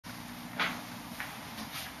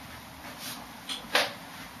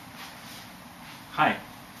Hi,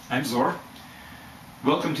 I'm Zor.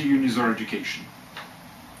 Welcome to Unizor Education.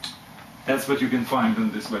 That's what you can find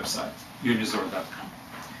on this website, unizor.com.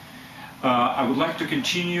 I would like to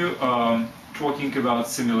continue talking about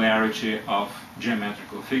similarity of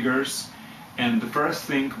geometrical figures, and the first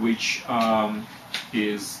thing which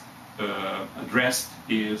is addressed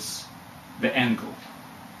is the angle.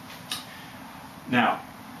 Now,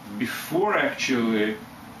 before actually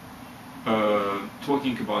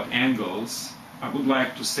talking about angles, I would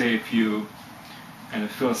like to say a few kind of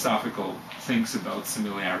philosophical things about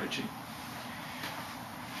similarity.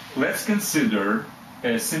 Let's consider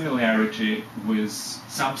a similarity with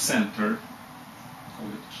some center, call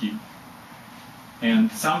it Q,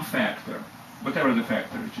 and some factor, whatever the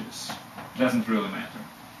factor it is, doesn't really matter.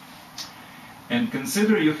 And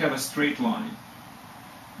consider you have a straight line.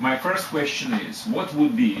 My first question is, what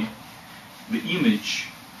would be the image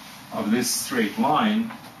of this straight line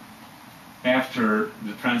after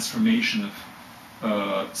the transformation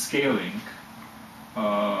of scaling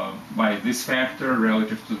by this factor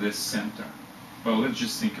relative to this center? Well, let's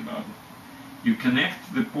just think about it. You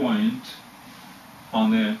connect the point on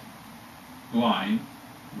the line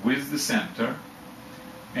with the center,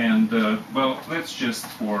 and well, let's just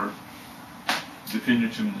for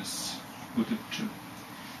definitiveness put it 2.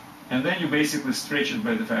 And then you basically stretch it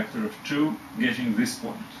by the factor of 2, getting this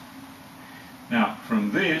point. Now,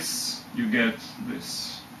 from this, you get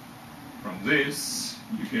this. From this,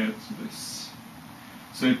 you get this.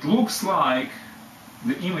 So it looks like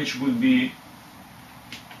the image would be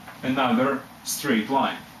another straight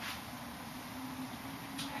line.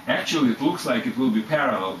 Actually, it looks like it will be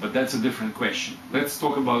parallel, but that's a different question. Let's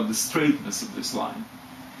talk about the straightness of this line.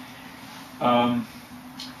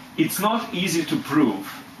 It's not easy to prove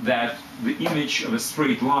that the image of a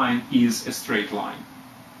straight line is a straight line.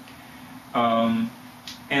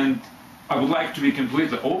 And I would like to be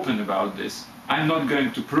completely open about this. I'm not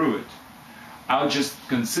going to prove it. I'll just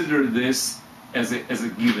consider this as a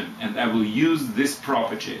given, and I will use this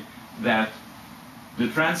property that the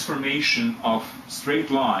transformation of straight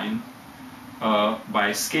line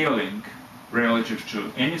by scaling relative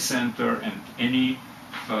to any center and any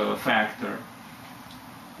factor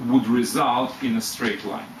would result in a straight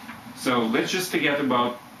line. So let's just forget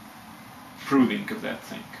about proving of that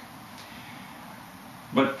thing.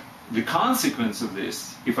 But the consequence of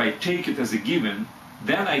this, if I take it as a given,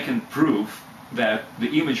 then I can prove that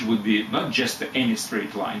the image would be not just any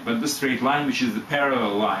straight line, but the straight line which is the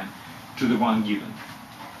parallel line to the one given.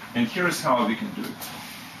 And here's how we can do it.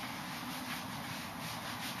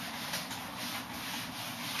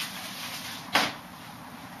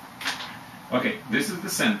 Okay, this is the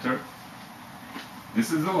center,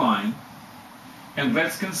 this is the line, and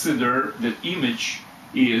let's consider that image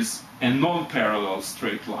is a non-parallel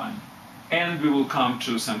straight line. And we will come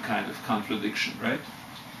to some kind of contradiction, right?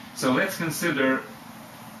 So let's consider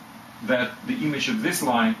that the image of this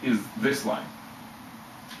line is this line.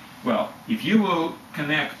 Well, if you will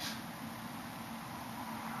connect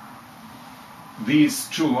these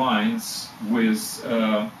two lines with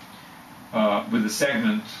a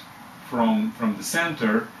segment from the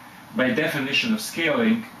center, by definition of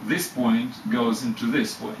scaling, this point goes into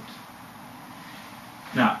this point.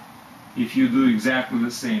 Now, if you do exactly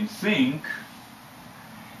the same thing,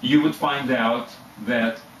 you would find out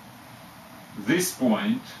that this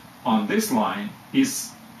point on this line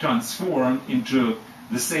is transformed into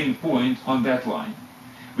the same point on that line.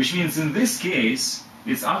 Which means in this case,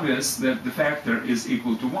 it's obvious that the factor is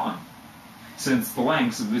equal to 1, since the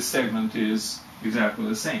length of this segment is exactly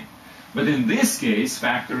the same. But in this case,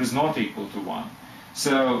 factor is not equal to 1.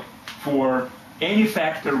 So for any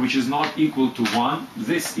factor which is not equal to 1,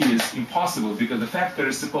 this is impossible, because the factor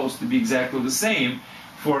is supposed to be exactly the same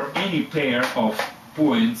for any pair of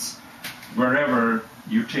points wherever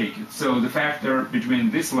you take it. So the factor between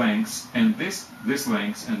this length and this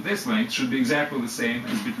length and this length should be exactly the same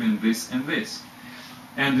as between this and this.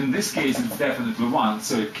 And in this case, it's definitely 1,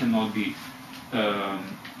 so it cannot be a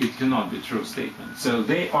true statement. So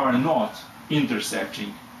they are not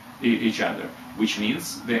intersecting each other, which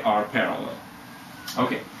means they are parallel.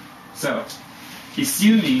 Okay, so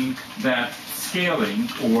assuming that scaling,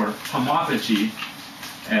 or homotopy,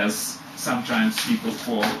 as sometimes people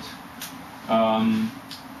call it,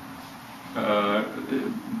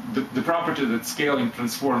 the property that scaling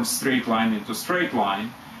transforms straight line into straight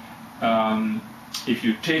line, if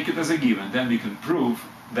you take it as a given, then we can prove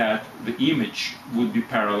that the image would be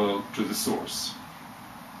parallel to the source.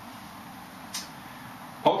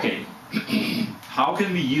 Okay, how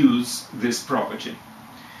can we use this property?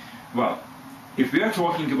 Well, if we are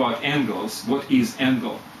talking about angles, what is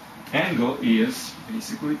angle? angle is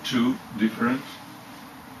basically two different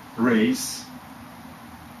rays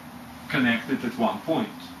connected at one point.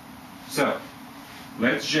 So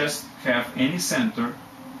let's just have any center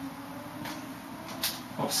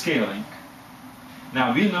of scaling.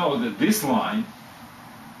 Now we know that this line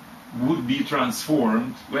would be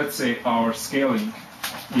transformed. Let's say our scaling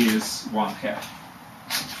is 1/2.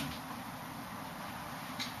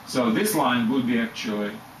 So this line would be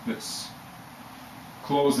actually this,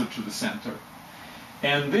 closer to the center.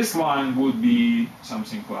 And this line would be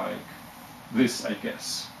something like this, I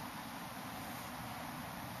guess.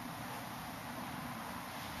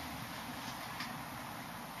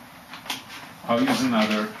 I'll use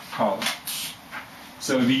another color.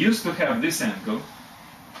 So we used to have this angle,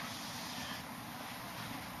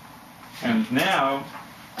 and now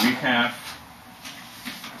we have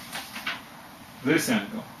this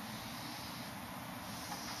angle.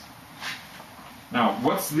 Now,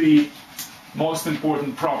 what's the most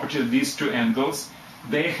important property of these two angles?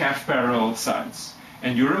 They have parallel sides.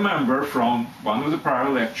 And you remember from one of the prior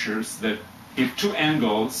lectures that if two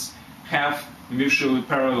angles have mutually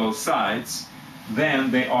parallel sides,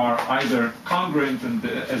 then they are either congruent,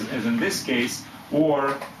 as in this case,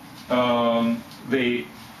 or they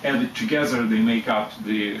added together, they make up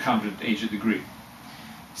the 180 degree.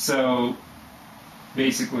 So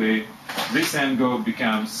basically, this angle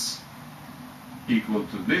becomes equal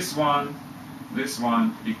to this one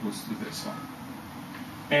equals to this one.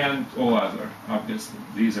 And all other, obviously.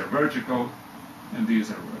 These are vertical, and these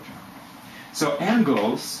are vertical. So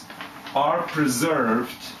angles are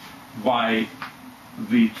preserved by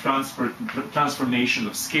the transformation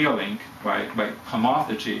of scaling, by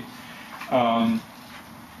homothency.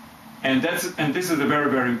 And this is a very,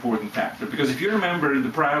 very important factor, because if you remember in the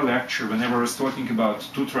prior lecture, whenever I was talking about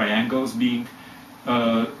two triangles being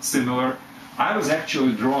similar, I was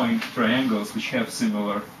actually drawing triangles which have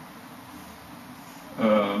similar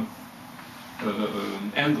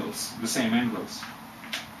angles, the same angles.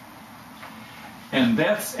 And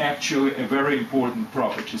that's actually a very important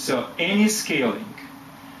property. So any scaling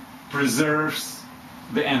preserves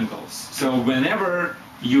the angles. So whenever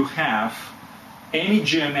you have any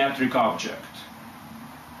geometric object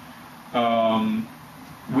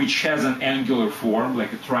which has an angular form,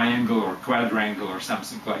 like a triangle or quadrangle or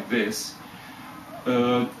something like this,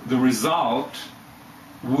 the result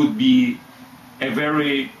would be a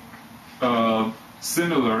very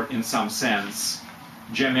similar, in some sense,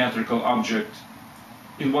 geometrical object.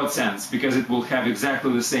 In what sense? Because it will have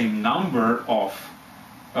exactly the same number of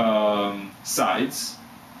sides,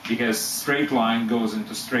 because straight line goes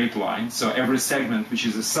into straight line, so every segment which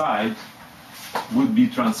is a side would be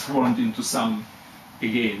transformed into some,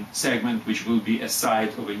 again, segment which will be a side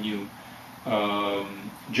of a new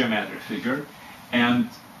geometric figure. And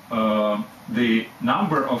the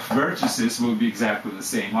number of vertices will be exactly the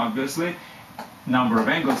same, obviously. Number of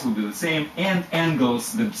angles will be the same, and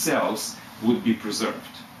angles themselves would be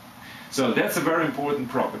preserved. So that's a very important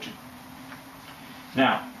property.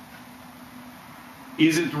 Now,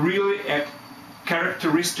 is it really a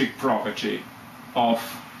characteristic property of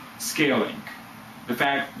scaling, the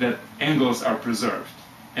fact that angles are preserved?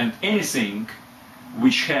 And anything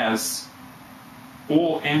which has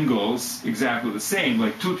all angles exactly the same,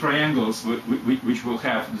 like two triangles which will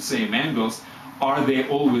have the same angles, are they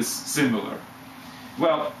always similar?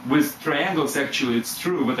 Well, with triangles actually it's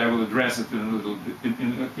true, but I will address it in a little bit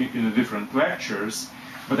in a different lectures.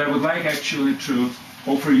 But I would like actually to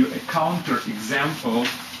offer you a counter example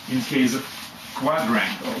in case of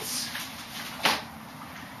quadrangles.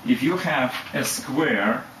 If you have a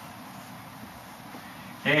square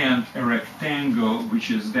and a rectangle which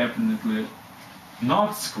is definitely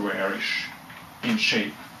not squarish in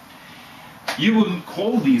shape, you wouldn't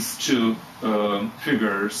call these two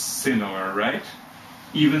figures similar, right?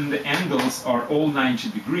 Even the angles are all 90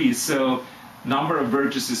 degrees, so number of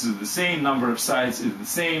vertices is the same, number of sides is the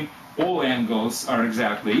same, all angles are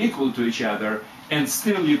exactly equal to each other, and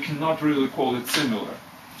still you cannot really call it similar.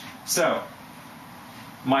 So,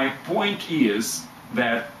 my point is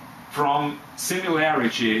that from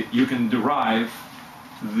similarity you can derive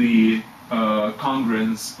the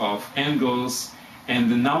congruence of angles,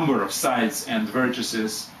 and the number of sides and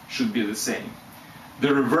vertices should be the same.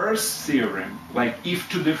 The reverse theorem, like if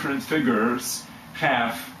two different figures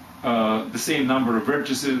have the same number of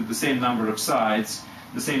vertices, the same number of sides,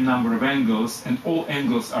 the same number of angles, and all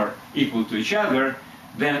angles are equal to each other,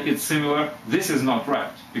 then it's similar. This is not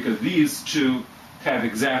right, because these two have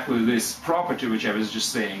exactly this property which I was just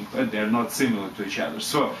saying, but they're not similar to each other.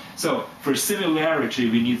 So for similarity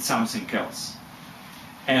we need something else.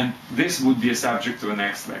 And this would be a subject of the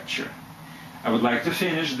next lecture. I would like to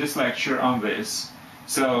finish this lecture on this.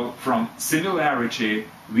 So from similarity,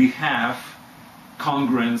 we have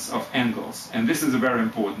congruence of angles. And this is a very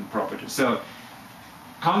important property. So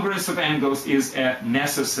congruence of angles is a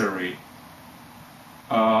necessary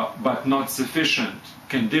but not sufficient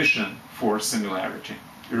condition for similarity.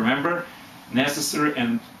 You remember? Necessary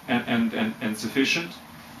and sufficient.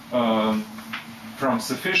 From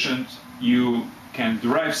sufficient, you can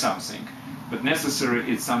derive something, but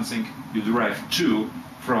necessary is something you derive to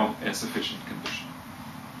from a sufficient condition.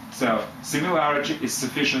 So similarity is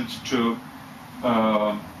sufficient to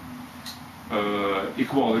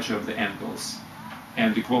equality of the angles,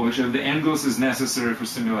 and equality of the angles is necessary for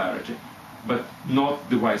similarity, but not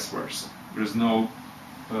the vice versa. There is no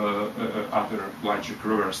other logic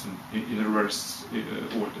reversed in reverse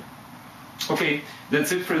order. Okay,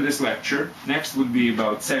 that's it for this lecture. Next would be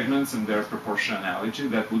about segments and their proportionality.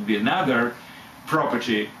 That would be another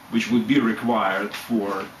property which would be required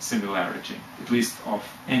for similarity, at least of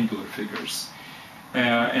angular figures.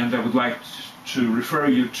 And I would like to refer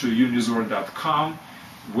you to Unizor.com,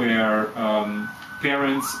 where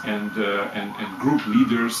parents and group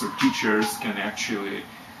leaders or teachers can actually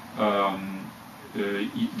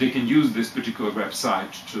they can use this particular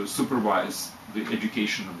website to supervise the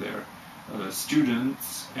education of their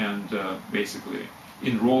students and basically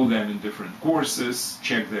enroll them in different courses,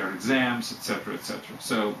 check their exams, etc., etc.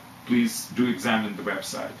 So please do examine the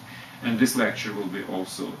website. And this lecture will be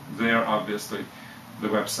also there, obviously. The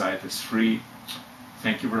website is free.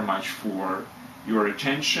 Thank you very much for your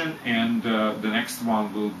attention, and the next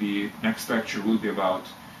lecture will be about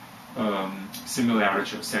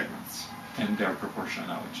similarity of segments and their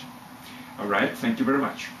proportionality. All right, thank you very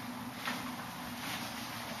much.